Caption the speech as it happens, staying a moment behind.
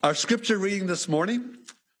Our scripture reading this morning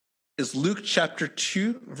is Luke chapter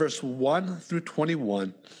 2, verse 1 through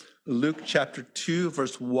 21. Luke chapter 2,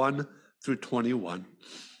 verse 1 through 21.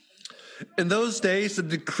 In those days, the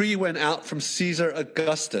decree went out from Caesar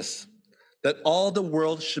Augustus that all the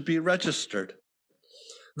world should be registered.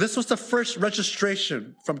 This was the first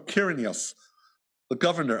registration from Quirinius, the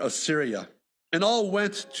governor of Syria, and all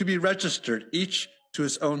went to be registered, each to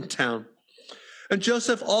his own town. And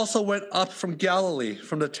Joseph also went up from Galilee,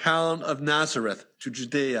 from the town of Nazareth to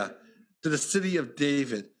Judea, to the city of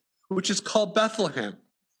David, which is called Bethlehem,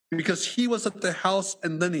 because he was of the house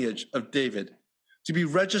and lineage of David, to be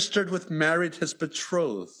registered with Mary, his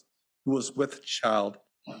betrothed, who was with child.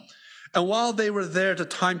 And while they were there, the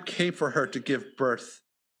time came for her to give birth.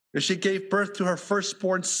 And she gave birth to her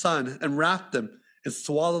firstborn son, and wrapped him in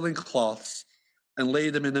swaddling cloths, and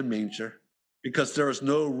laid him in a manger, because there was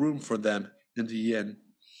no room for them in the inn.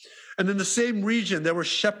 And in the same region there were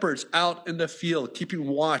shepherds out in the field, keeping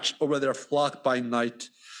watch over their flock by night.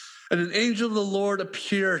 And an angel of the Lord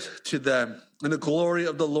appeared to them, and the glory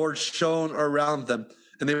of the Lord shone around them,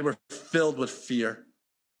 and they were filled with fear.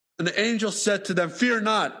 And the angel said to them, "Fear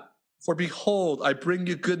not, for behold, I bring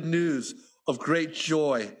you good news of great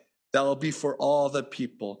joy that will be for all the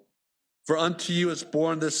people. For unto you is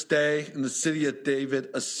born this day in the city of David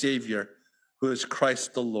a Savior, who is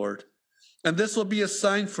Christ the Lord. And this will be a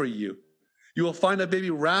sign for you. You will find a baby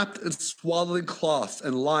wrapped in swaddling cloths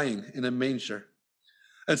and lying in a manger."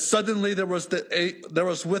 And suddenly there was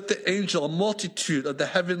with the angel a multitude of the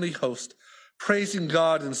heavenly host, praising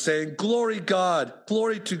God and saying, glory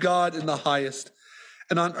to God in the highest,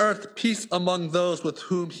 and on earth peace among those with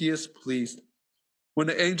whom he is pleased." When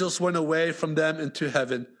the angels went away from them into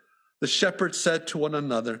heaven, the shepherds said to one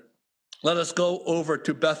another, "Let us go over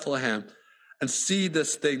to Bethlehem and see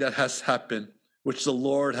this thing that has happened, which the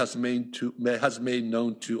Lord has made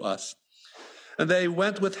known to us." And they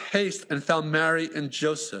went with haste and found Mary and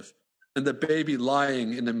Joseph and the baby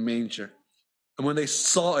lying in a manger. And when they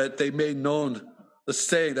saw it, they made known the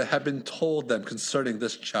saying that had been told them concerning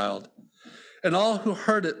this child. And all who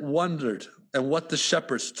heard it wondered at what the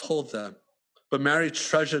shepherds told them. But Mary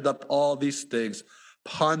treasured up all these things,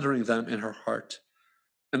 pondering them in her heart.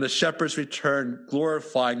 And the shepherds returned,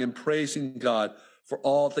 glorifying and praising God for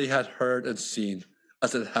all they had heard and seen,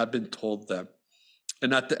 as it had been told them.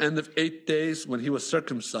 And at the end of 8 days, when he was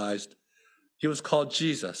circumcised, he was called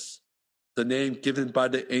Jesus, the name given by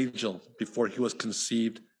the angel before he was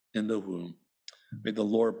conceived in the womb. May the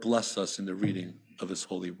Lord bless us in the reading of his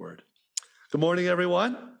holy word. Good morning,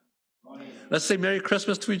 everyone. Good morning. Let's say Merry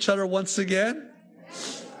Christmas to each other once again.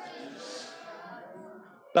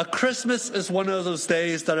 Now, Christmas is one of those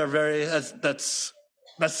days that are that's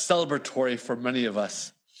celebratory for many of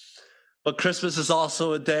us. But Christmas is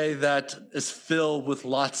also a day that is filled with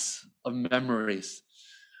lots of memories.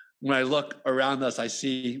 When I look around us, I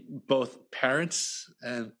see both parents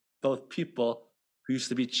and both people who used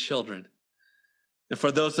to be children. And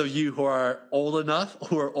for those of you who are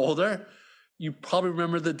older, you probably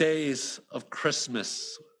remember the days of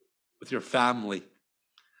Christmas with your family.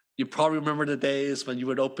 You probably remember the days when you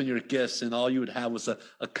would open your gifts and all you would have was a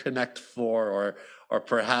Connect 4 or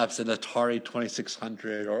perhaps an Atari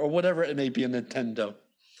 2600 or whatever it may be, a Nintendo.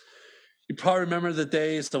 You probably remember the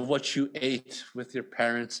days of what you ate with your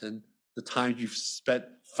parents and the time you've spent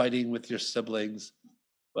fighting with your siblings,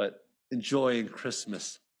 but enjoying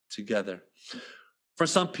Christmas together. For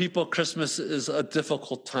some people, Christmas is a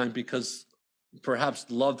difficult time because perhaps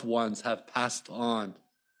loved ones have passed on,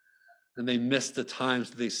 and they miss the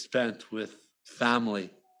times they spent with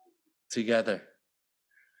family together.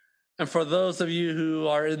 And for those of you who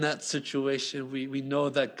are in that situation, we know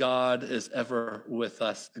that God is ever with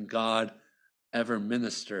us and God ever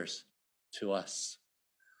ministers to us.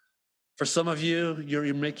 For some of you,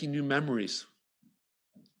 you're making new memories.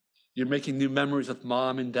 You're making new memories with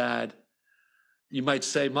mom and dad. You might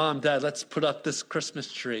say, "Mom, Dad, let's put up this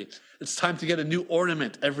Christmas tree. It's time to get a new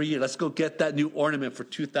ornament every year. Let's go get that new ornament for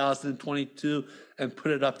 2022 and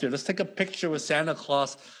put it up there. Let's take a picture with Santa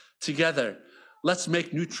Claus together. Let's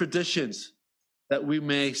make new traditions that we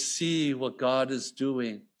may see what God is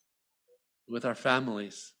doing with our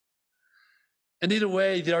families." And either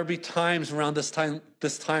way, there'll be times around this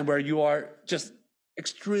time where you are just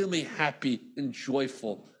extremely happy and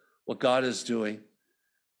joyful what God is doing.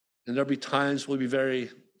 And there'll be times we'll be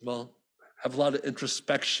have a lot of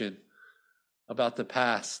introspection about the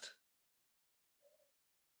past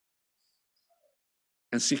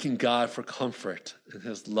and seeking God for comfort and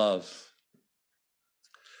his love.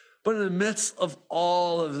 But in the midst of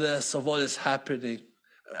all of this, of what is happening,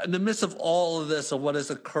 in the midst of all of this, of what is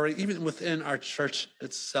occurring, even within our church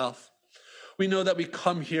itself, we know that we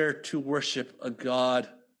come here to worship a God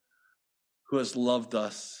who has loved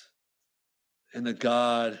us and a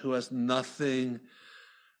God who has nothing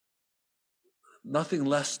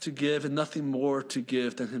less to give and nothing more to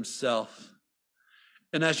give than himself.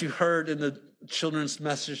 And as you heard in the children's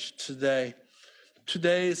message today,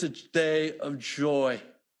 today is a day of joy.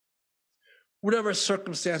 Whatever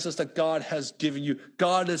circumstances that God has given you,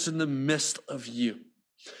 God is in the midst of you.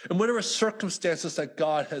 And whatever circumstances that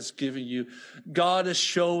God has given you, God is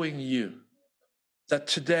showing you that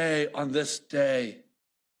today, on this day,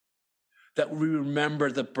 that we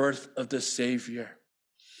remember the birth of the Savior.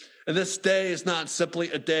 And this day is not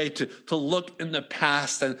simply a day to look in the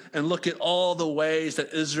past and look at all the ways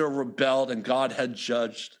that Israel rebelled and God had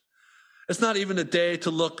judged. It's not even a day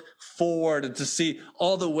to look forward and to see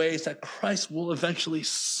all the ways that Christ will eventually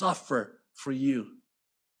suffer for you.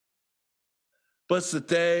 But it's the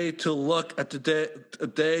day to look at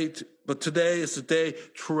but today is the day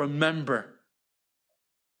to remember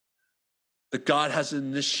that God has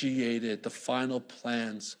initiated the final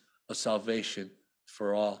plans of salvation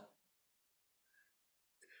for all.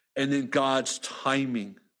 And in God's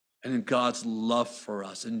timing and in God's love for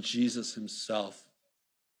us, in Jesus himself,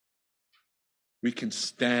 we can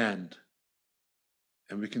stand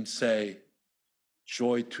and we can say,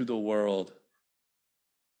 joy to the world,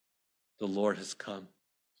 the Lord has come.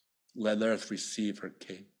 Let earth receive her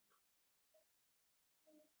King.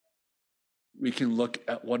 We can look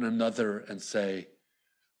at one another and say,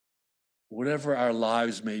 whatever our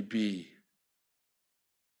lives may be,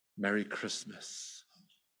 Merry Christmas.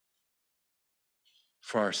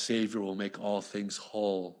 For our Savior will make all things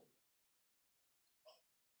whole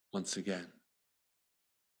once again.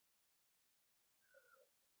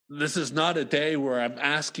 This is not a day where I'm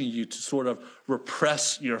asking you to sort of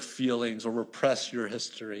repress your feelings or repress your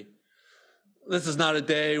history. This is not a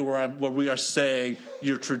day where we are saying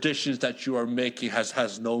your traditions that you are making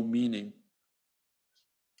has no meaning.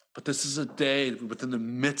 But this is a day within the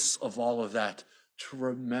midst of all of that to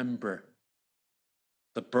remember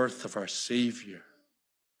the birth of our Savior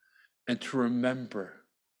and to remember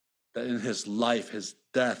that in his life, his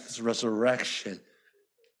death, his resurrection,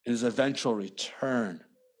 his eventual return,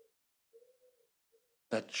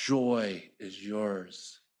 that joy is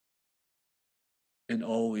yours and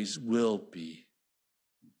always will be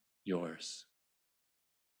yours.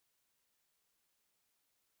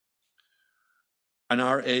 In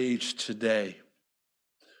our age today,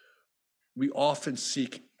 we often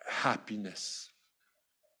seek happiness.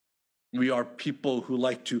 We are people who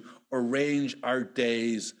like to arrange our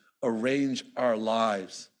days, arrange our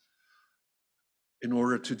lives in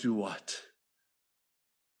order to do what?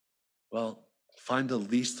 Well, find the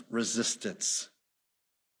least resistance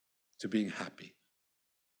to being happy.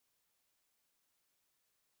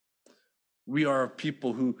 We are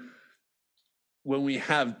people who, when we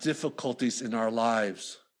have difficulties in our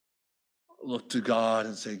lives, look to God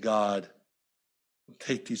and say, God,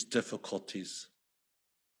 take these difficulties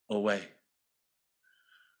away.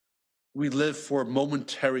 We live for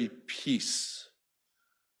momentary peace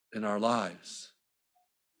in our lives.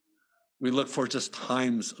 We look for just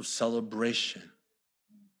times of celebration.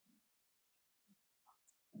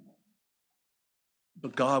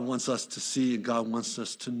 But God wants us to see and God wants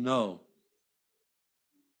us to know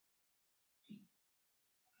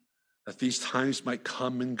that these times might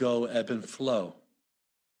come and go, ebb and flow.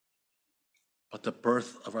 But the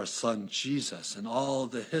birth of our son Jesus and all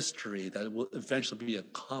the history that will eventually be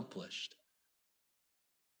accomplished,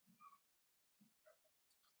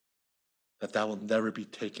 that will never be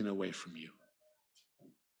taken away from you.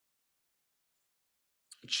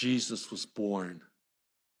 Jesus was born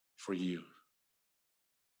for you.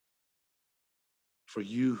 For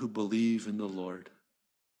you who believe in the Lord.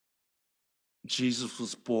 Jesus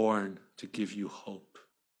was born to give you hope.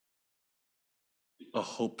 A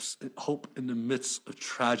hope in the midst of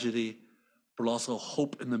tragedy, but also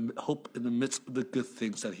hope in the midst of the good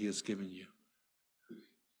things that he has given you.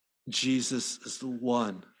 Jesus is the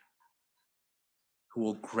one who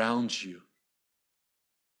will ground you,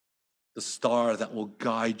 the star that will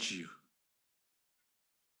guide you,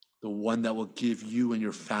 the one that will give you and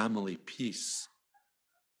your family peace,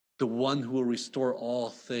 the one who will restore all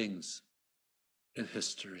things in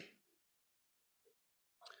history.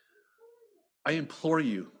 I implore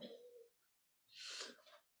you,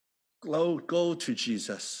 go to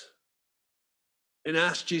Jesus and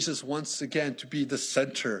ask Jesus once again to be the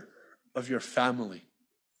center of your family.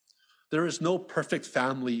 There is no perfect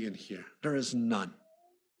family in here. There is none.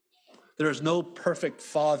 There is no perfect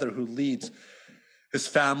father who leads his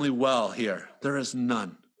family well here? There is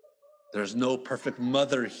none. There's no perfect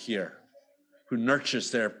mother here who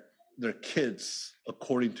nurtures their kids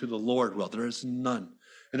according to the Lord well. There is none.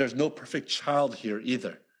 And there's no perfect child here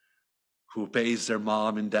either who obeys their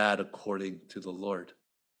mom and dad according to the Lord.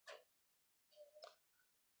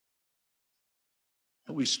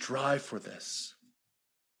 But we strive for this.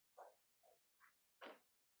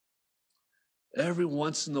 Every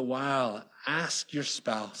once in a while, ask your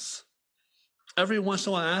spouse. Every once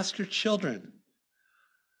in a while, ask your children.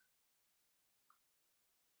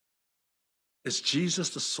 Is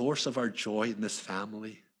Jesus the source of our joy in this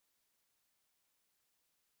family?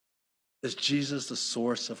 Is Jesus the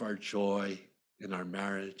source of our joy in our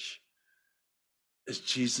marriage? Is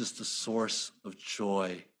Jesus the source of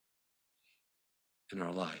joy in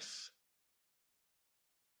our life?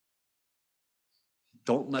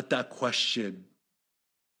 Don't let that question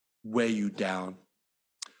weigh you down.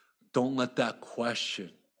 Don't let that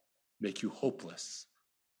question make you hopeless.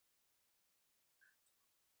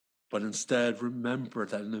 But instead, remember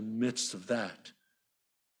that in the midst of that,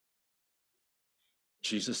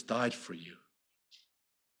 Jesus died for you.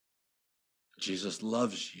 Jesus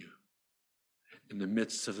loves you. In the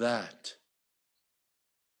midst of that,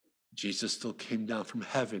 Jesus still came down from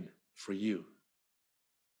heaven for you.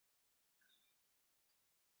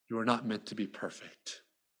 You are not meant to be perfect.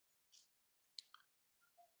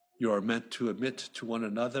 You are meant to admit to one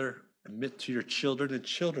another, admit to your children, and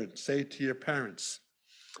children, say to your parents,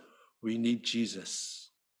 we need Jesus.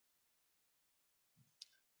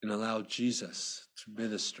 And allow Jesus to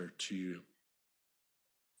minister to you.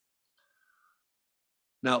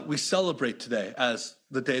 Now, we celebrate today as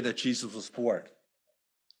the day that Jesus was born.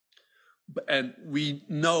 And we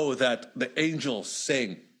know that the angels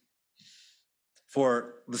sing,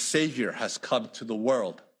 for the Savior has come to the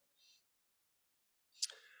world.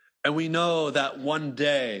 And we know that one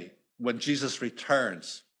day when Jesus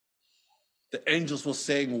returns, the angels will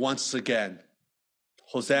sing once again,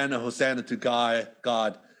 Hosanna, Hosanna to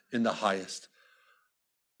God in the highest.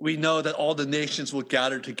 We know that all the nations will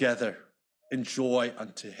gather together in joy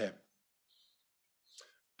unto him.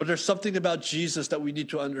 But there's something about Jesus that we need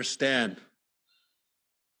to understand.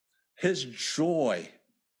 His joy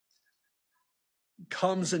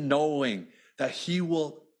comes in knowing that he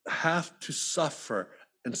will have to suffer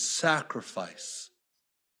and sacrifice.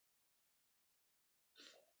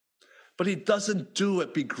 But he doesn't do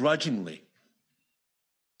it begrudgingly.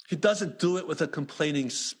 He doesn't do it with a complaining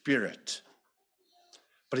spirit,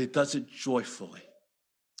 but he does it joyfully.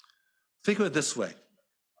 Think of it this way.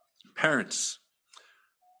 Parents,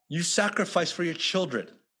 you sacrifice for your children.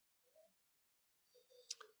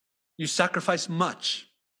 You sacrifice much.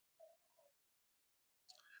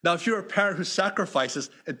 Now, if you're a parent who sacrifices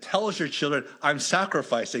and tells your children, I'm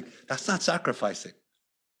sacrificing, that's not sacrificing.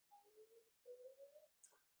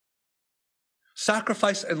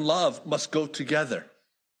 Sacrifice and love must go together.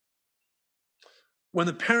 When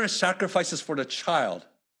the parent sacrifices for the child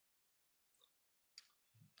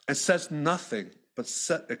and says nothing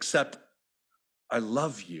except, I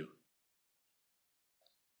love you,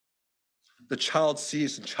 the child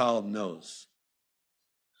sees and child knows.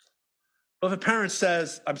 But if a parent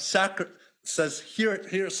says,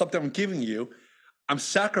 here's something I'm giving you, I'm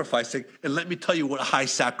sacrificing, and let me tell you what I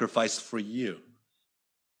sacrificed for you.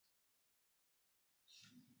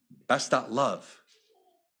 That's not love.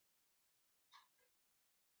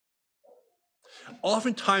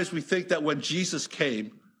 Oftentimes we think that when Jesus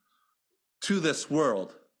came to this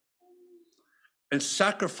world and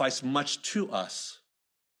sacrificed much to us,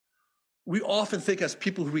 we often think as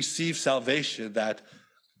people who receive salvation that,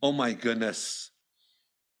 oh my goodness,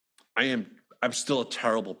 I'm still a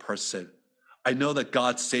terrible person. I know that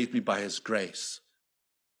God saved me by his grace.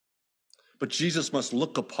 But Jesus must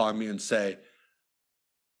look upon me and say,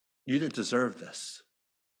 you didn't deserve this.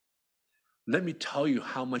 Let me tell you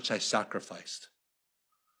how much I sacrificed.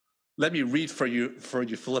 Let me read for you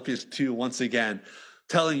Philippians 2 once again,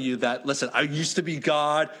 telling you that, listen, I used to be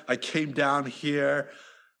God. I came down here,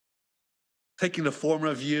 taking the form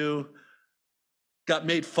of you, got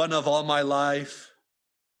made fun of all my life,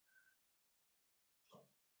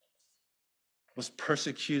 was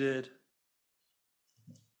persecuted,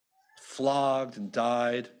 flogged, and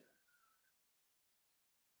died.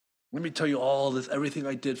 Let me tell you all this, everything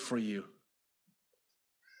I did for you,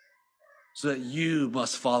 so that you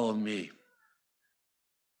must follow me.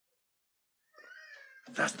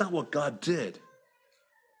 That's not what God did.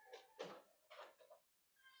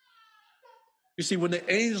 You see, when the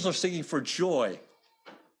angels are singing for joy,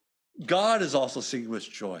 God is also singing with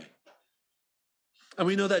joy. And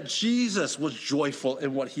we know that Jesus was joyful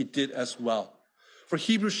in what he did as well. For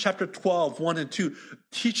Hebrews chapter 12, 1 and 2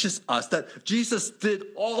 teaches us that Jesus did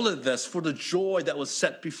all of this for the joy that was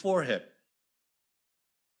set before him.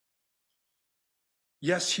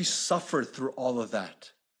 Yes, he suffered through all of that,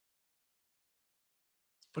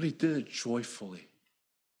 but he did it joyfully.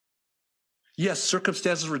 Yes,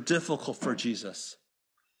 circumstances were difficult for Jesus,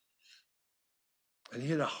 and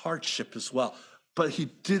he had a hardship as well, but he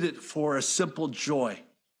did it for a simple joy.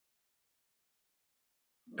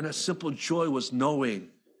 And a simple joy was knowing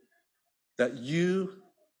that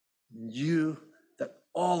that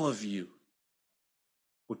all of you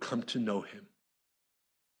would come to know him.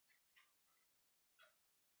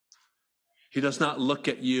 He does not look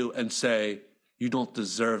at you and say, you don't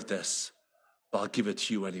deserve this, but I'll give it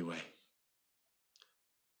to you anyway.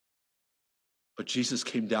 But Jesus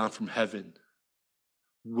came down from heaven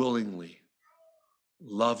willingly,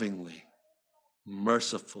 lovingly,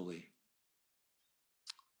 mercifully.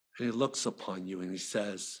 And he looks upon you and he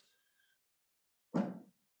says,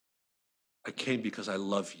 I came because I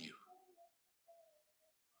love you.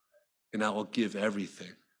 And I will give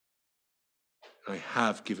everything. And I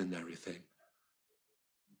have given everything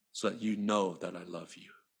so that you know that I love you.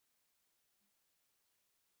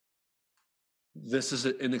 This is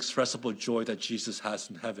an inexpressible joy that Jesus has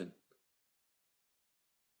in heaven.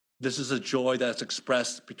 This is a joy that's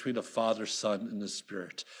expressed between the Father, Son, and the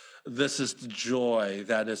Spirit. This is the joy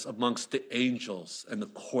that is amongst the angels and the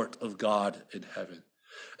court of God in heaven.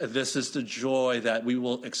 And this is the joy that we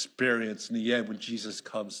will experience in the end when Jesus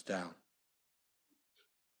comes down.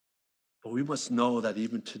 But we must know that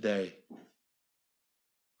even today,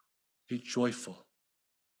 be joyful.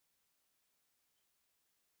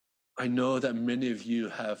 I know that many of you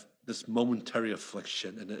have this momentary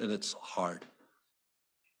affliction and it's hard.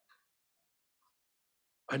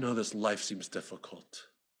 I know this life seems difficult.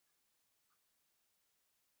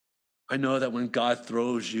 I know that when God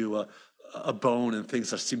throws you a bone and things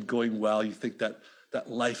that seem going well, you think that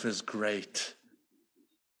life is great.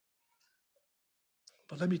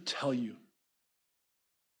 But let me tell you,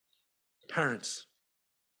 parents,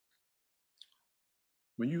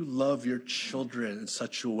 when you love your children in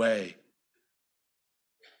such a way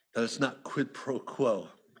that it's not quid pro quo,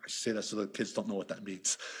 I say that so the kids don't know what that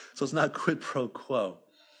means. So it's not quid pro quo.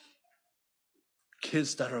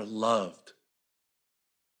 Kids that are loved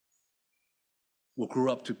will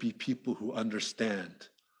grow up to be people who understand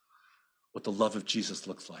what the love of Jesus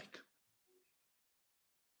looks like.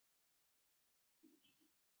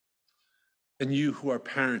 And you who are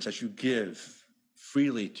parents, as you give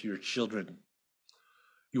freely to your children,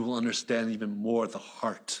 you will understand even more the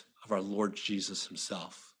heart of our Lord Jesus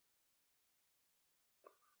himself.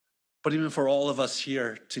 But even for all of us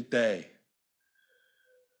here today,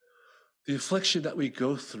 the affliction that we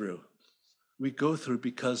go through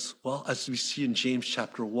because, well, as we see in James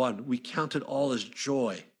chapter 1, we count it all as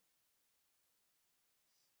joy.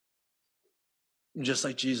 Just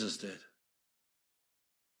like Jesus did.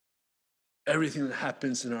 Everything that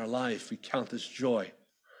happens in our life, we count as joy.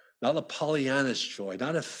 Not a Pollyanna's joy,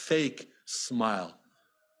 not a fake smile,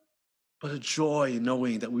 but a joy in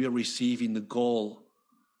knowing that we are receiving the goal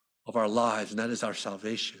of our lives, and that is our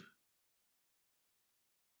salvation.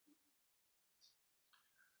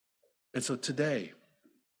 And so today,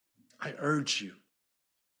 I urge you,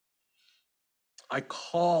 I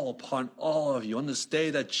call upon all of you on this day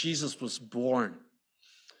that Jesus was born,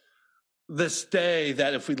 this day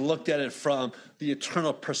that if we looked at it from the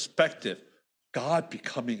eternal perspective, God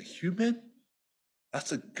becoming a human,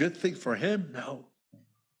 that's a good thing for him? No.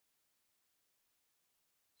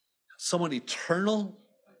 Someone eternal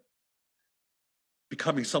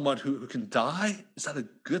becoming someone who can die, is that a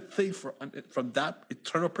good thing from that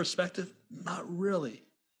eternal perspective? Not really.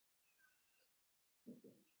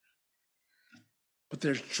 But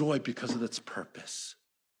there's joy because of its purpose.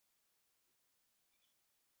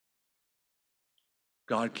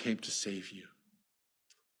 God came to save you.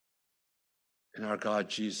 And our God,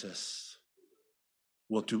 Jesus,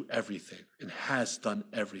 will do everything and has done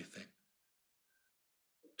everything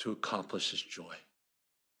to accomplish his joy.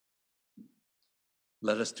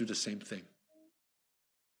 Let us do the same thing.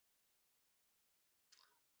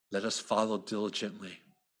 Let us follow diligently.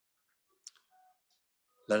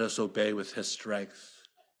 Let us obey with his strength.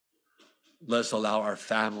 Let us allow our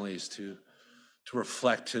families to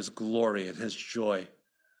reflect his glory and his joy.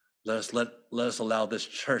 Let us allow this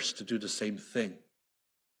church to do the same thing.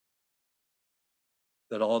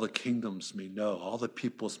 That all the kingdoms may know, all the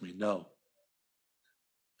peoples may know,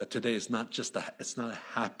 that today is it's not a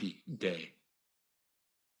happy day.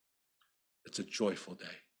 It's a joyful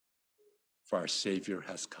day, for our Savior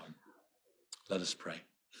has come. Let us pray.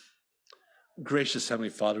 Gracious Heavenly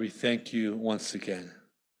Father, we thank you once again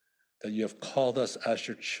that you have called us as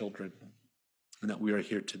your children and that we are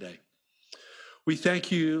here today. We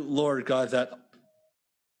thank you, Lord God, that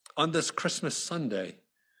on this Christmas Sunday,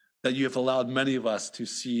 that you have allowed many of us to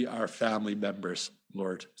see our family members,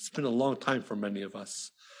 Lord. It's been a long time for many of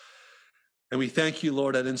us. And we thank you,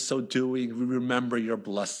 Lord, that in so doing, we remember your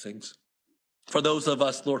blessings. For those of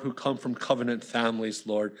us, Lord, who come from covenant families,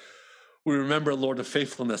 Lord, we remember, Lord, the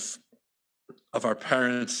faithfulness of our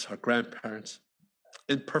parents, our grandparents,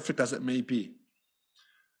 imperfect as it may be.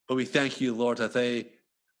 But we thank you, Lord, that they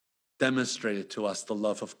demonstrated to us the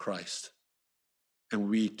love of Christ. And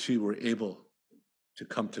we too were able to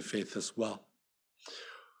come to faith as well.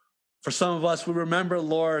 For some of us, we remember,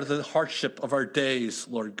 Lord, the hardship of our days,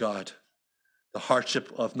 Lord God, the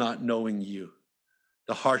hardship of not knowing you,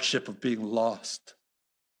 the hardship of being lost.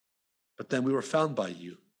 But then we were found by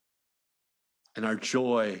you, and our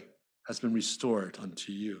joy has been restored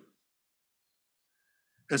unto you.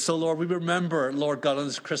 And so, Lord, we remember, Lord God, on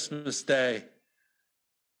this Christmas day,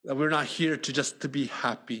 that we're not here to be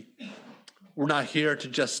happy. We're not here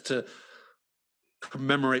to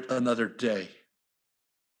commemorate another day.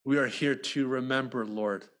 We are here to remember,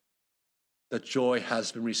 Lord, that joy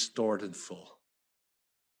has been restored in full.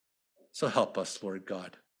 So help us, Lord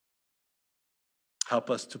God. Help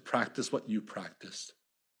us to practice what you practiced,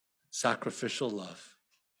 sacrificial love,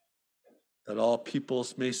 that all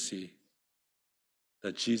peoples may see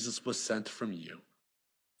that Jesus was sent from you.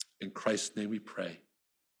 In Christ's name we pray.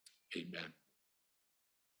 Amen.